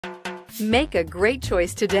Make a great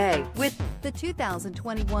choice today with the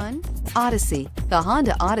 2021 Odyssey. The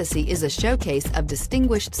Honda Odyssey is a showcase of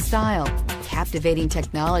distinguished style, captivating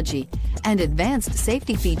technology, and advanced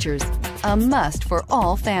safety features. A must for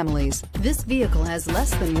all families. This vehicle has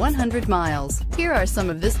less than 100 miles. Here are some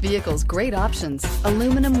of this vehicle's great options: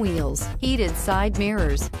 aluminum wheels, heated side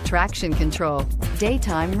mirrors, traction control,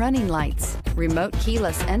 daytime running lights, remote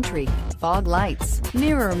keyless entry, fog lights,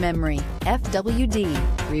 mirror memory,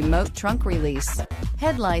 FWD, remote trunk release,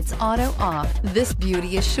 headlights auto off. This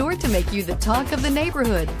beauty is sure to make you the talk of the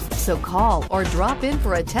neighborhood. So call or drop in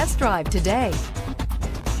for a test drive today.